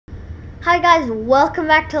Hi guys, welcome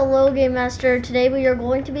back to GAME MSTER. Today we are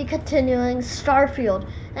going to be continuing Starfield.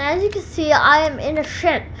 And as you can see, I am in a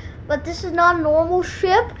ship. But this is not a normal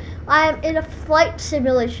ship. I am in a flight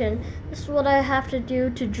simulation. This is what I have to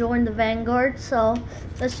do to join the Vanguard. So,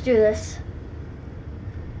 let's do this.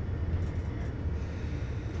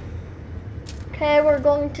 Okay, we're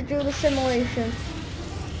going to do the simulation.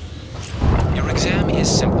 Your exam is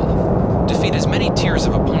simple. Defeat as many tiers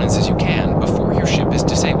of opponents as you can before your ship is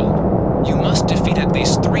disabled. You must defeat at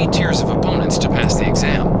least 3 tiers of opponents to pass the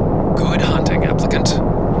exam. Good hunting, applicant.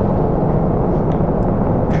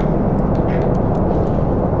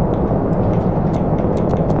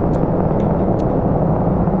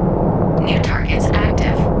 New targets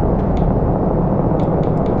active.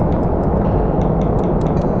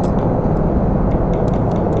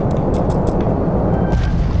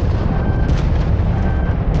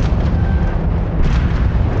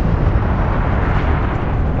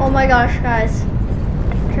 Oh my gosh, guys.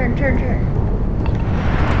 Turn.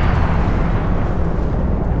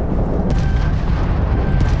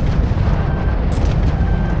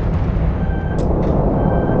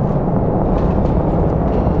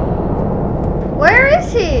 Where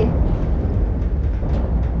is he?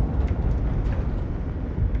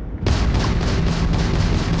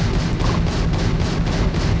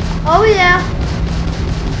 Oh yeah.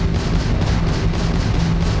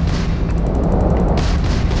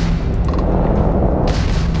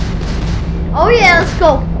 Oh yeah, let's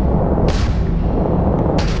go.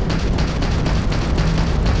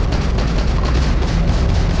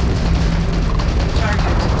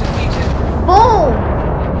 Target defeated. Boom.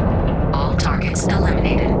 All targets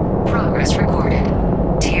eliminated. Progress recorded.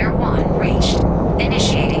 Tier 1 reached.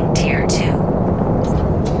 Initiating Tier 2.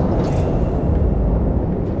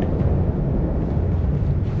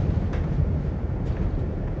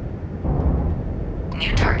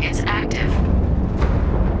 New targets active.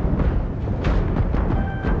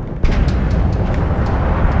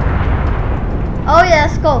 Oh yeah,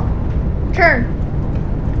 let's go. Turn.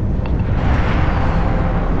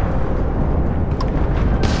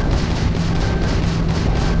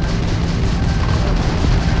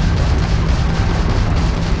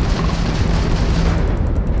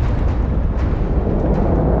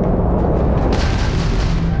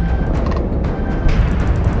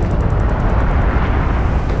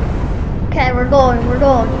 Okay, we're going.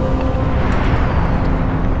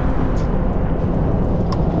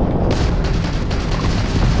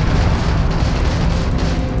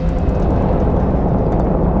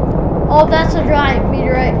 Oh, that's a giant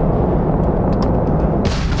meteorite.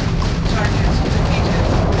 Target defeated.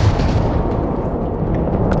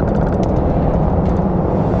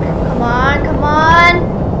 Come on.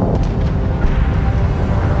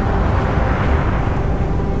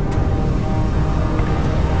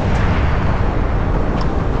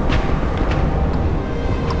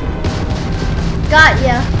 Got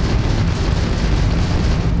ya.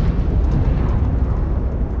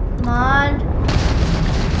 Come on.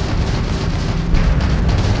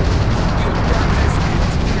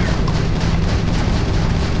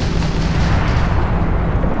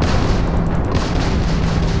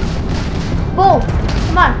 Boom!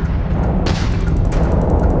 Come on.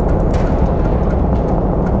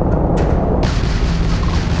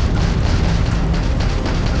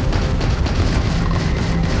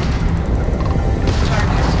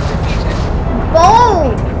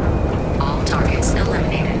 Boom! All targets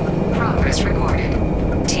eliminated. Progress recorded.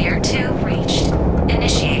 Tier 2 reached.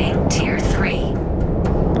 Initiating Tier 3.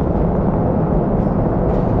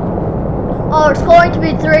 Oh, it's going to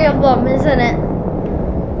be 3 of them, isn't it?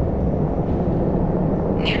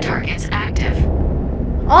 New targets active.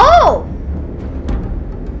 Oh!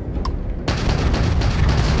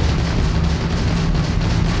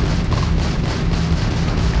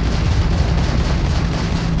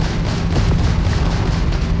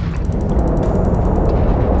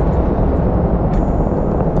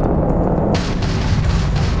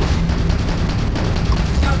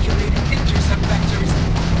 Calculating intercept vectors.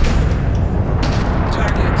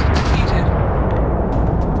 Target defeated.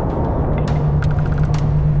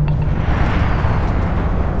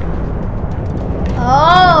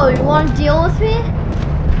 Oh, you want to deal with me?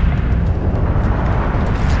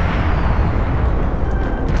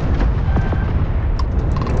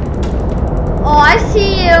 Oh, I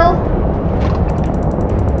see you.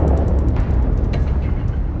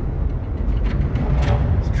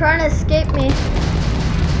 He's trying to escape me.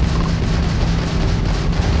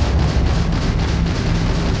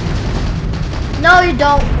 No, you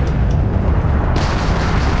don't.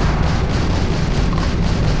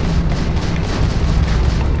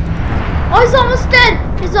 Oh, he's almost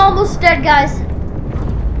dead. He's He's almost dead, guys.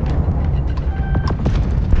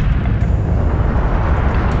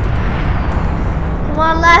 Come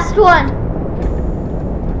on, last one.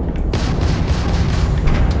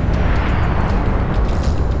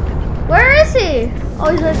 Where is he?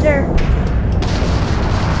 Oh, he's right there.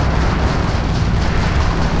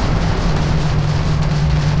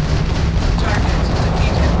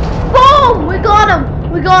 Boom! We got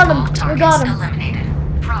him! We got him! We got him!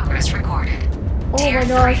 Eliminated. Progress recorded. Oh my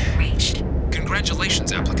gosh. Reached.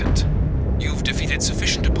 Congratulations, applicant. You've defeated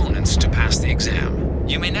sufficient opponents to pass the exam.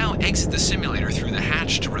 You may now exit the simulator through the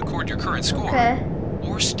hatch to record your current score. Okay.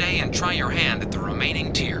 Or stay and try your hand at the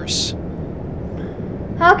remaining tiers.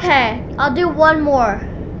 Okay, I'll do one more.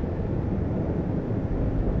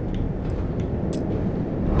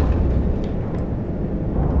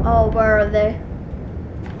 Oh, where are they?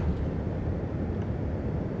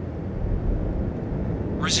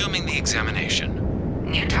 Resuming the examination.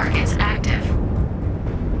 New targets active.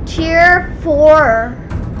 Tier 4.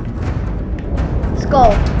 Let's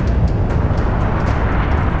go.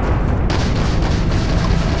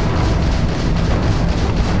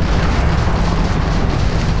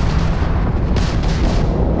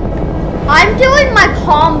 I'm doing my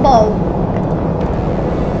combo.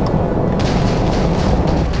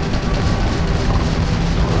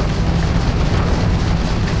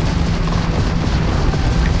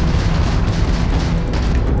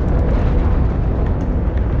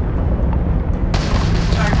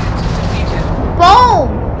 Boom!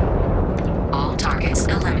 All targets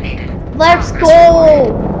eliminated. Let's Progress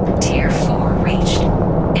go! recorded. Tier 4 reached.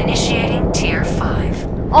 Initiating Tier 5.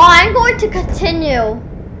 Oh, I'm going to continue.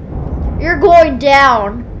 You're going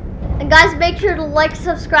down. And guys, make sure to like,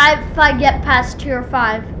 subscribe if I get past tier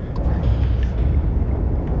 5.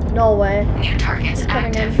 No way. New targets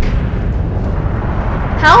Coming in. active.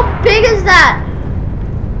 How big is that?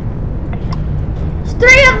 There's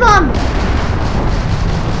 3 of them.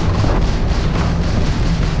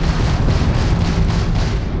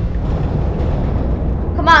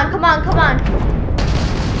 Come on, come on, come on.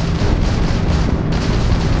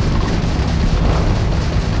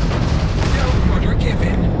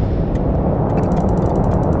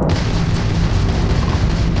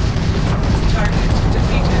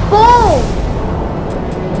 Boom!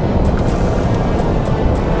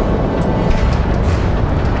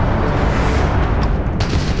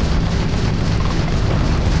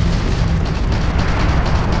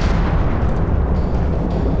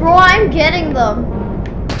 Bro, I'm getting them.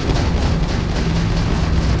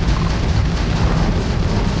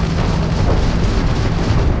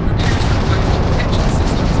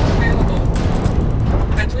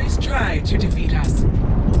 At least try to defeat us.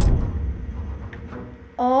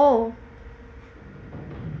 Oh.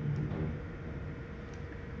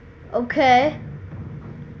 Okay.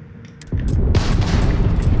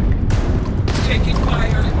 Taking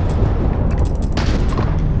fire.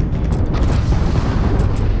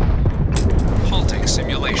 Halting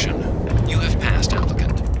simulation. You have passed,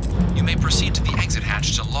 applicant. You may proceed to the exit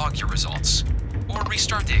hatch to log your results, or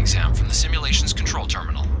restart the exam from the simulation's control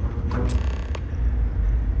terminal.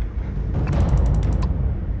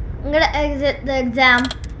 I'm gonna exit the exam.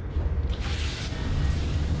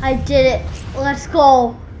 I did it. Let's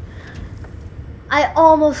go. I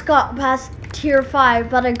almost got past tier 5,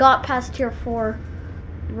 but I got past tier 4.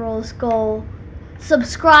 Bro, let's go.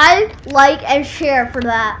 Subscribe, like, and share for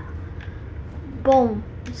that. Boom.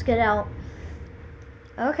 Let's get out.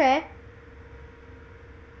 Okay.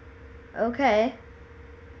 Okay.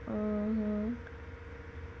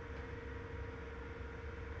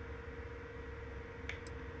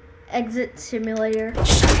 Exit simulator.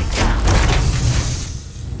 Shutting down.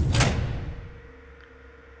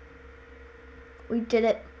 We did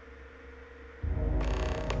it.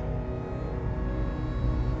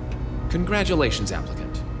 Congratulations,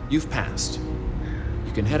 applicant. You've passed.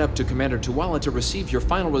 You can head up to Commander Tuwala to receive your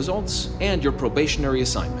final results and your probationary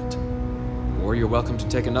assignment. Or you're welcome to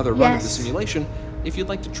take another run at the Yes. simulation if you'd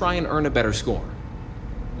like to try and earn a better score.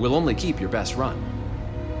 We'll only keep your best run.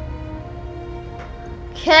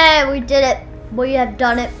 Okay, we did it. We have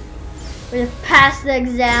done it. We have passed the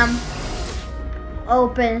exam.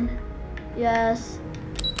 Open. Yes.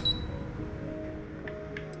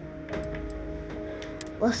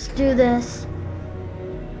 Let's do this.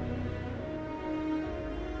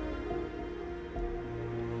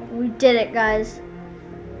 We did it, guys.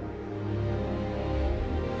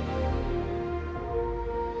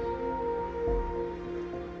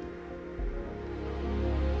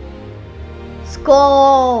 Let's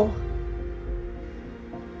go.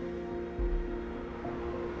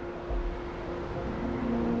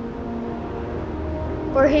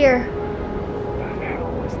 We're here.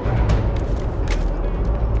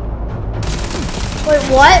 Wait,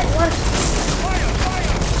 what? What?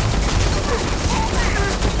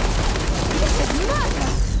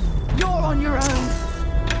 You're on your own.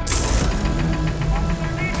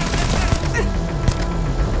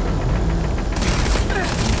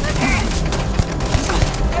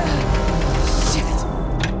 Shit.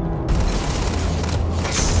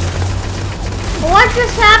 What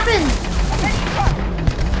just happened?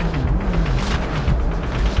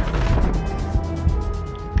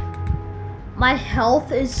 My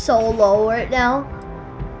health is so low right now.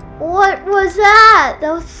 What was that?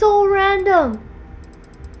 That was so random.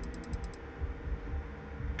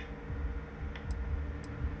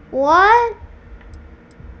 What?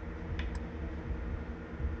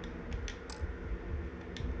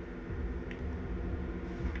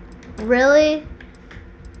 Really?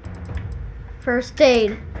 First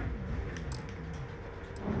aid.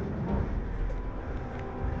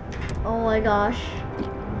 Oh my gosh.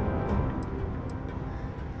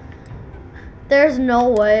 There's no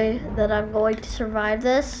way that I'm going to survive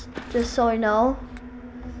this, just so I know.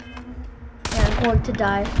 Yeah, I'm going to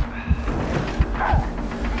die.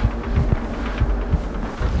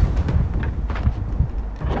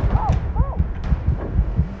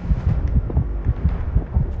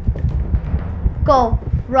 Go,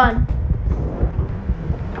 run.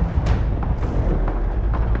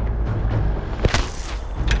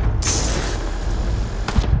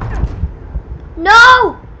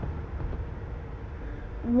 No!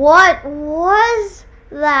 What was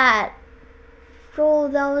that? Bro,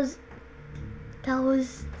 that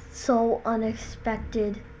was so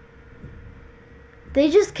unexpected. They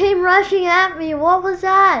just came rushing at me. What was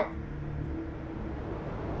that?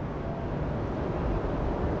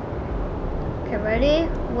 Okay, ready?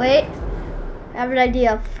 Wait. I have an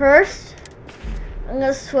idea. First, I'm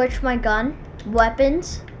gonna switch my gun.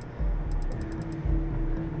 Weapons.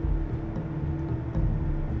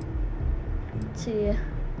 Let's see.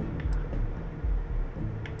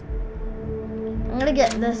 I'm gonna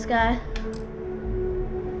get this guy.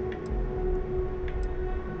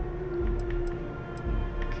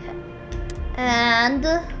 Okay. And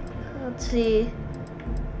let's see.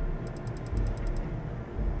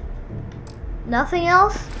 Nothing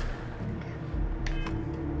else?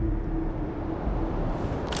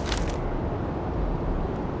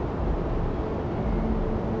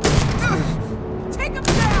 Take him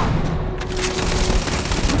down.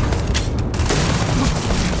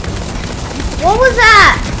 What was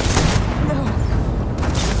that? No.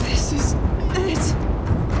 This is it.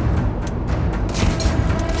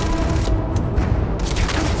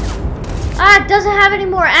 Ah, it doesn't have any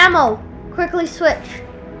more ammo. Quickly switch.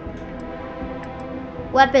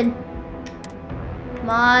 Weapon. Come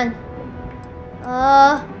on.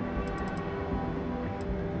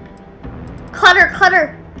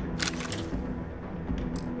 Cutter.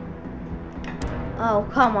 Oh,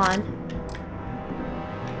 come on.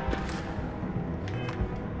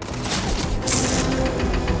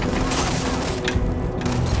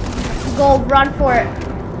 Go, run for it.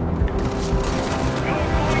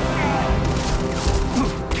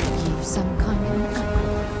 You some kind of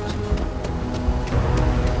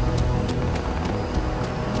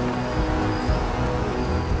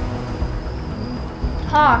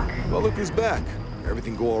Talk. Well, look who's back.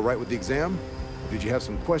 Everything go all right with the exam? Or did you have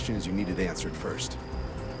some questions you needed answered first?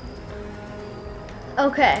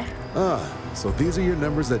 Okay. So these are your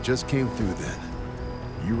numbers that just came through then.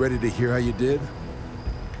 You ready to hear how you did?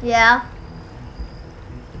 Yeah.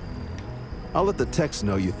 I'll let the techs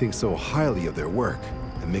know you think so highly of their work,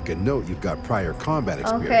 and make a note you've got prior combat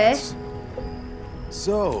experience. Okay.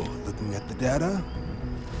 So, looking at the data,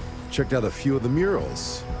 checked out a few of the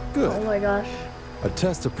murals. Good. Oh my gosh. A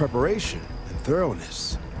test of preparation and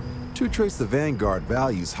thoroughness. Two traits the Vanguard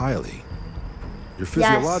values highly. Your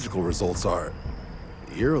physiological results are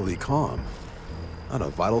eerily calm. Not a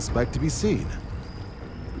vital spike to be seen.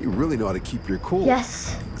 You really know how to keep your cool.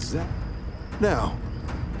 Yes. Exactly. Now,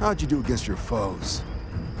 how'd you do against your foes?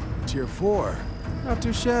 Tier 4. Not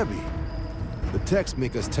too shabby. The techs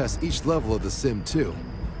make us test each level of the sim too.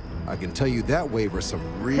 I can tell you that wave are some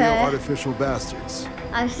real artificial bastards.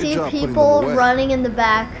 I Good see job putting them people away. running in the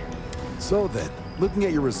back. So then, looking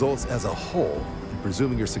at your results as a whole, and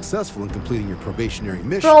presuming you're successful in completing your probationary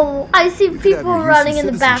mission, Bro, I see you could have people your running UC in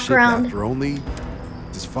the citizenship background. After only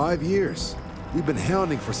just 5 years. We've been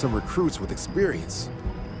hounding for some recruits with experience.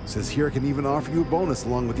 Says here I can even offer you a bonus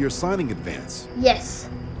along with your signing advance. Yes.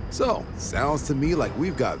 So, sounds to me like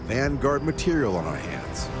we've got Vanguard material on our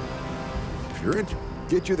hands. If you're interested,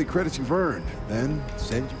 get you the credits you've earned, then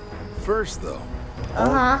send you. First though,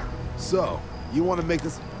 Uh-huh. So, you want to make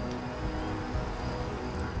this...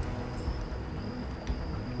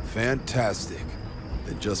 Fantastic.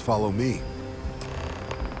 Then just follow me.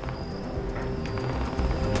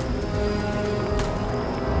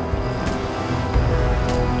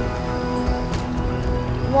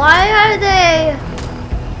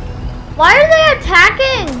 Why are they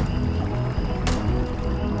attacking?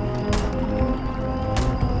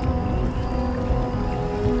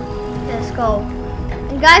 Let's go.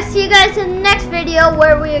 And guys, see you guys in the next video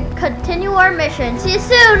where we continue our mission. See you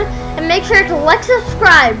soon, and make sure to like,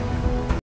 subscribe.